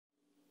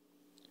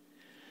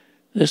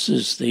This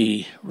is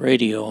the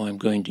radio I'm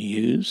going to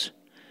use,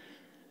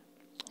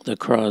 the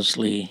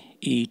Crosley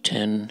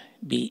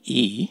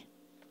E10BE,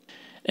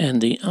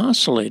 and the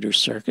oscillator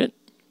circuit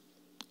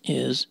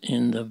is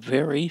in the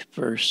very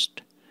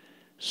first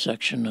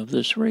section of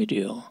this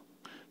radio,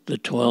 the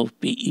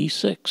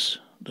 12BE6,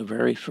 the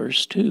very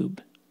first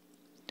tube.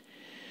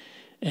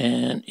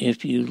 And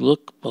if you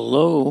look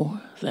below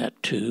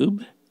that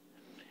tube,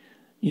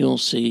 you'll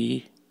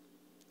see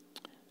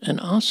an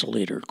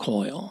oscillator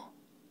coil.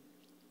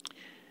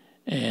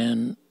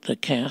 And the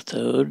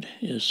cathode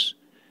is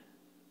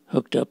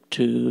hooked up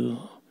to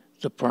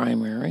the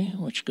primary,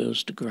 which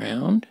goes to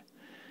ground.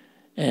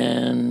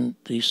 And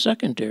the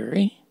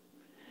secondary,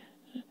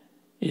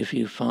 if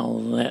you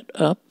follow that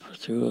up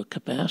through a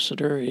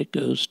capacitor, it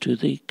goes to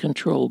the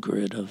control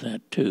grid of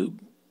that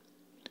tube.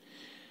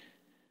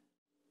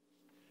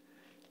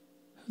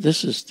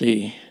 This is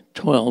the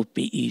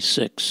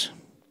 12BE6,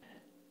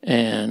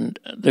 and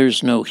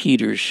there's no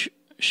heaters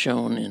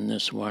shown in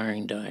this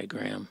wiring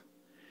diagram.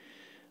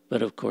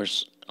 But of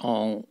course,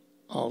 all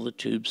the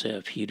tubes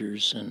have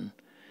heaters, and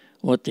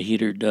what the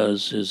heater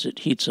does is it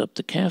heats up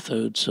the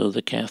cathode so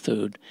the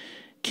cathode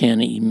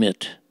can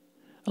emit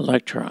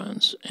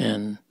electrons,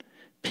 and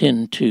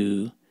pin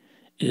 2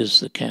 is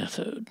the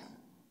cathode.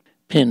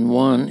 Pin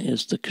 1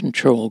 is the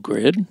control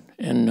grid,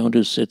 and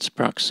notice its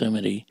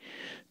proximity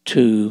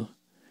to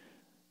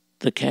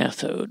the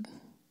cathode.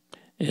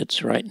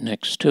 It's right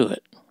next to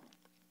it.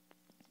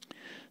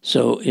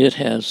 So it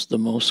has the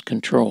most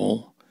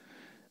control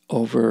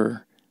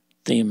over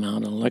the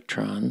amount of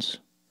electrons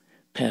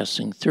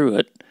passing through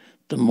it.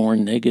 The more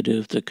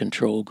negative the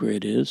control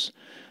grid is,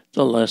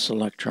 the less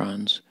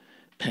electrons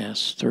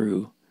pass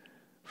through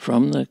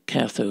from the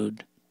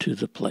cathode to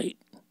the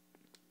plate.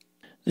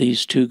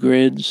 These two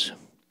grids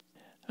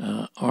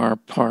are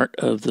part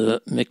of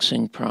the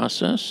mixing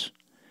process.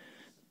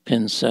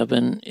 Pin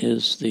 7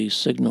 is the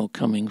signal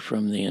coming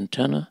from the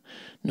antenna,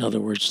 in other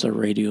words, the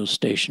radio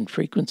station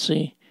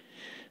frequency.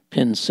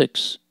 Pin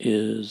 6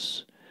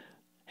 is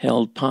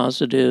held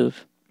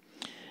positive,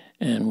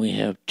 and we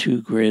have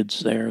two grids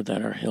there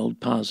that are held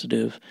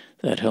positive.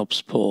 That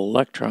helps pull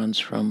electrons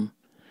from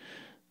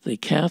the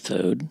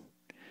cathode,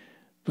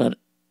 but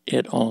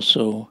it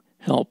also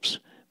helps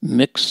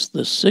mix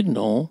the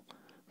signal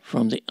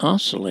from the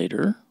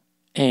oscillator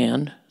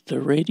and the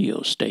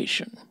radio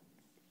station.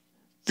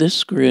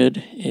 This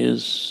grid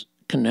is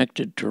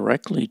connected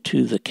directly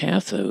to the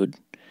cathode,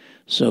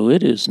 so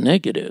it is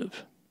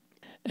negative.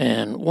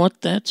 And what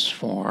that's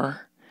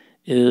for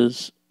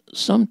is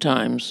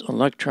sometimes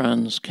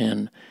electrons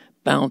can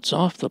bounce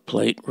off the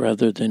plate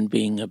rather than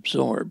being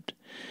absorbed.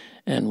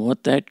 And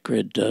what that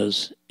grid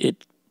does,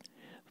 it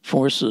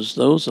forces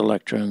those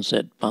electrons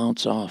that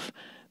bounce off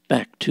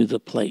back to the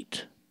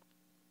plate.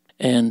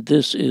 And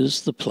this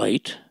is the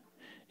plate.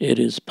 It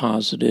is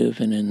positive,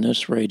 and in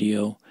this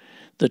radio,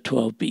 the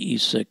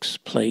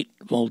 12BE6 plate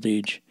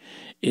voltage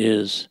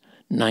is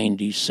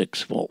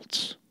 96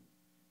 volts.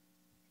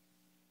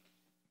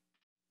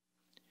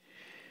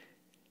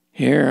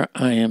 Here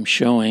I am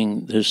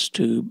showing this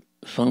tube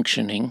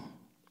functioning,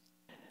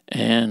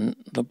 and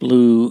the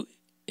blue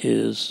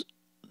is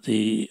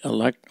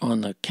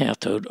on the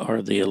cathode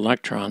are the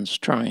electrons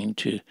trying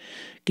to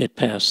get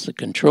past the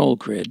control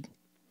grid,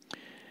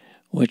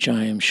 which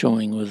I am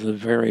showing with a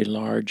very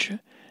large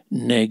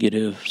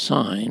negative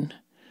sign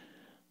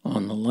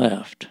on the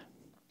left.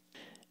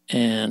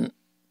 And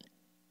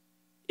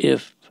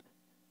if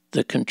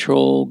the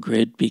control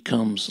grid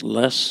becomes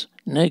less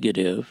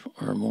negative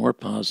or more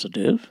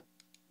positive,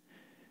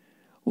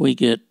 we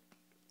get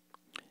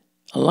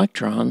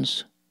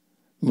electrons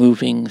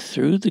moving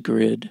through the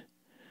grid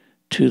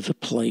to the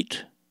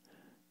plate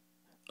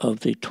of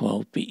the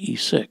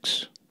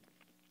 12BE6.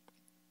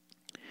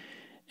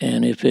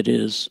 And if it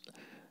is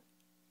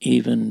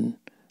even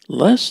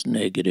less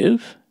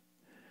negative,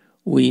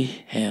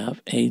 we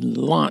have a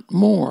lot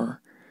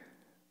more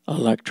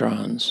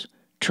electrons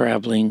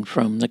traveling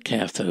from the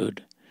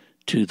cathode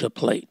to the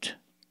plate.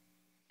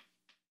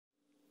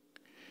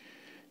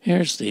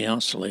 Here's the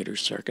oscillator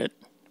circuit.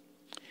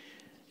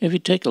 If you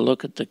take a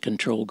look at the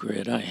control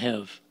grid, I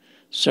have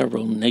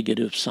several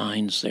negative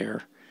signs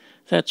there.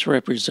 That's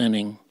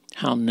representing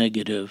how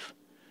negative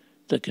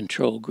the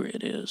control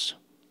grid is.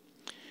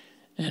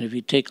 And if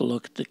you take a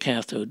look at the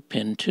cathode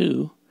pin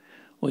 2,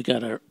 we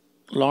got a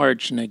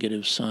large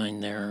negative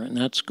sign there, and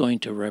that's going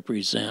to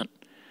represent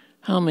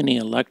how many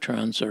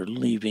electrons are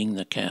leaving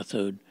the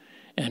cathode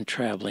and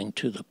traveling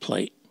to the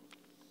plate.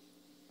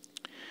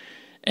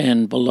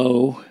 And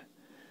below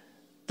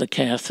the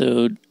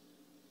cathode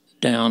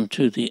down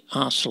to the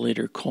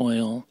oscillator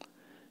coil,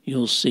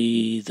 you'll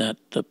see that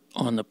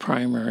on the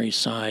primary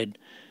side,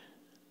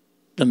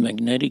 the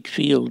magnetic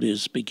field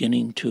is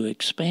beginning to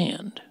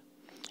expand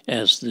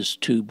as this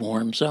tube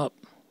warms up.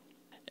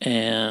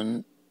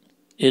 And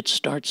it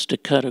starts to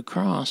cut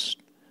across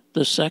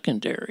the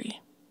secondary.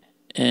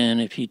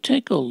 And if you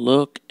take a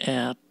look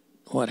at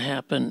what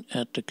happened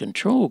at the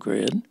control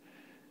grid,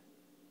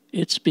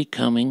 it's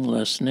becoming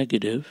less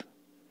negative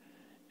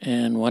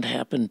And what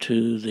happened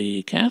to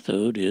the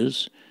cathode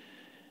is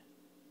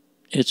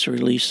it's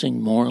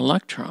releasing more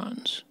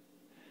electrons.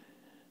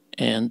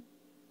 And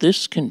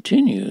this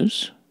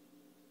continues.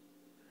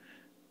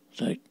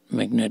 The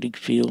magnetic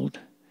field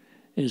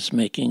is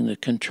making the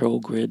control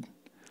grid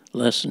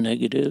less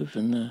negative,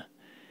 and the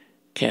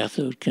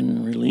cathode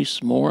can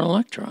release more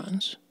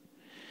electrons.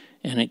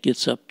 And it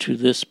gets up to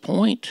this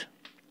point,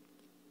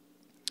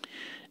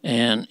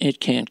 and it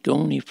can't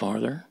go any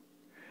farther.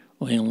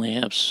 We only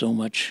have so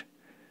much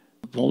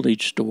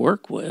voltage to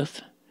work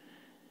with.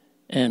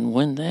 And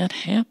when that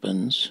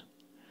happens,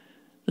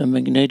 the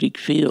magnetic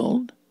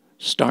field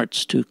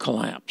starts to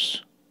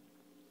collapse.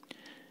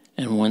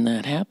 And when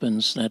that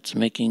happens, that's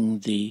making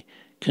the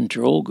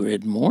control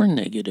grid more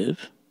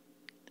negative,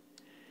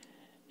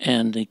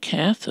 and the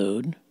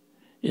cathode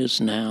is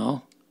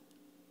now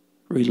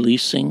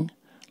releasing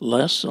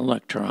less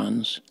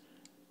electrons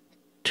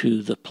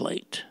to the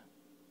plate.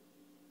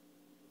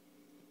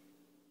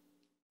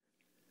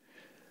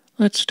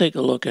 Let's take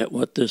a look at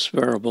what this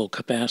variable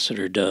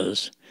capacitor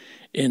does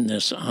in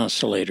this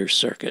oscillator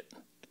circuit.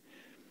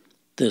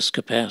 This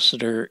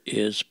capacitor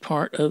is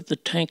part of the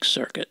tank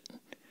circuit.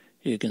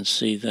 You can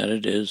see that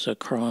it is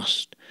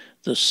across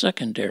the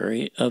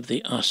secondary of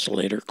the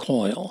oscillator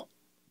coil.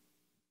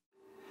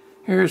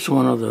 Here's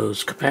one of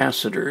those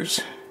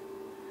capacitors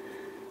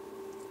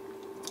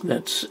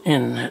that's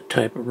in that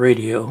type of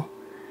radio,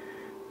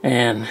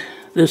 and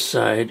this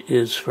side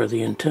is for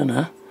the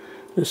antenna,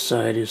 this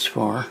side is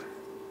for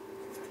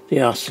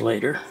the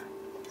oscillator,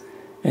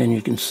 and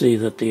you can see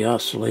that the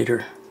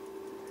oscillator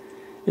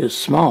is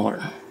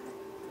smaller.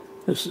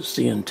 This is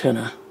the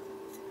antenna.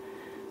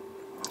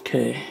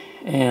 Okay,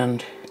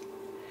 and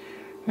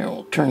here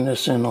we'll turn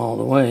this in all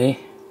the way,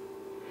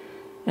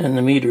 and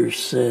the meter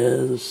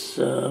says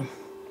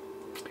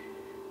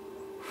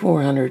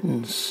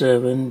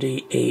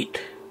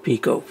 478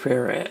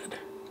 picofarad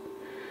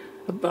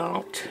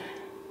about,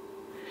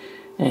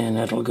 and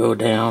it'll go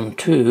down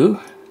to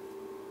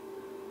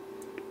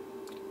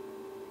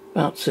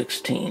about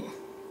 16.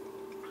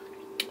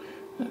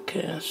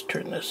 Okay, let's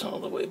turn this all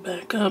the way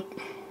back up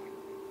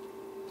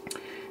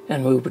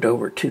and move it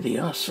over to the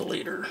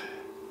oscillator.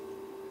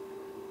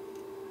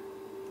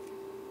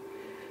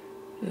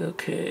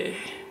 Okay,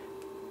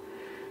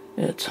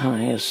 its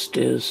highest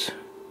is,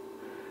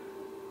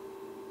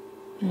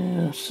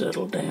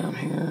 settle down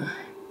here,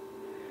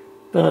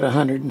 about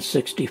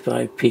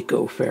 165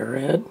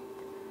 picofarad.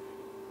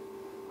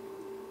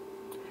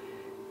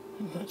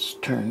 Let's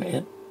turn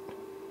it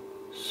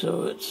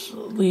so it's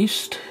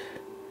least,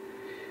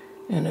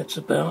 and it's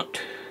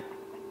about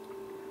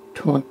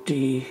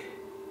 22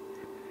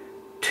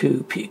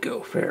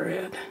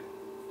 picofarad.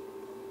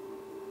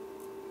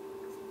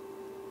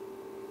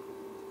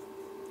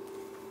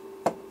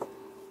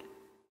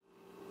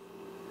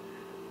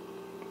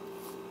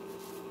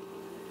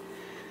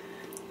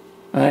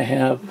 I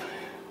have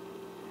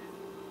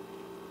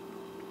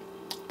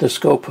the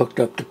scope hooked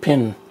up to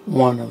pin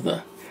 1 of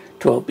the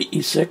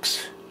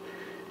 12E6,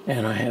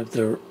 and I have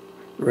the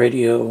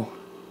radio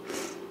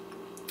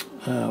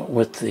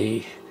with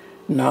the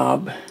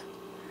knob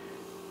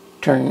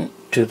turned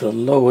to the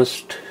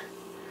lowest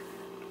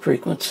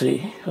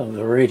frequency of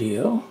the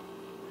radio,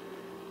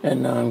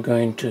 and now I'm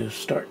going to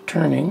start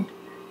turning,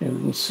 and you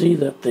can see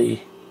that the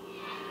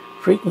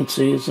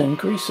frequency is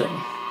increasing.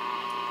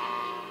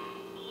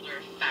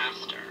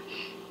 Faster,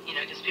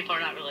 because people are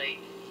not really,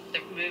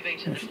 they're moving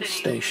to There's the the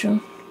city.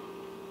 station.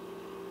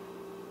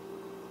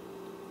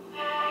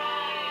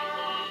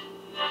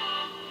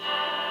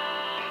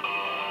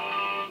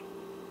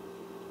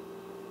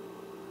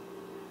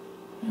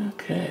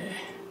 Okay.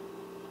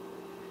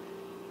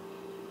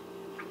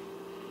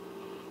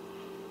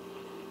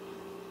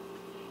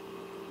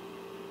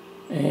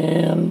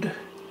 And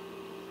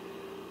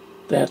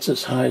that's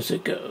as high as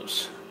it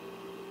goes.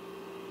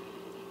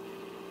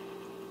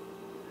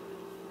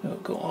 It'll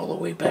go all the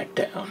way back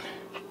down.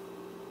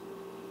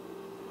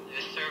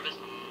 Service.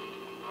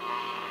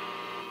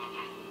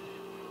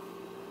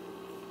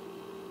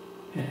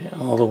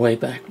 And all the way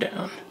back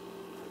down.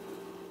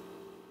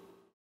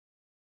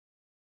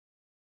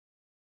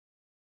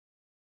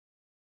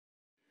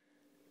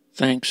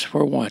 Thanks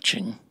for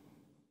watching.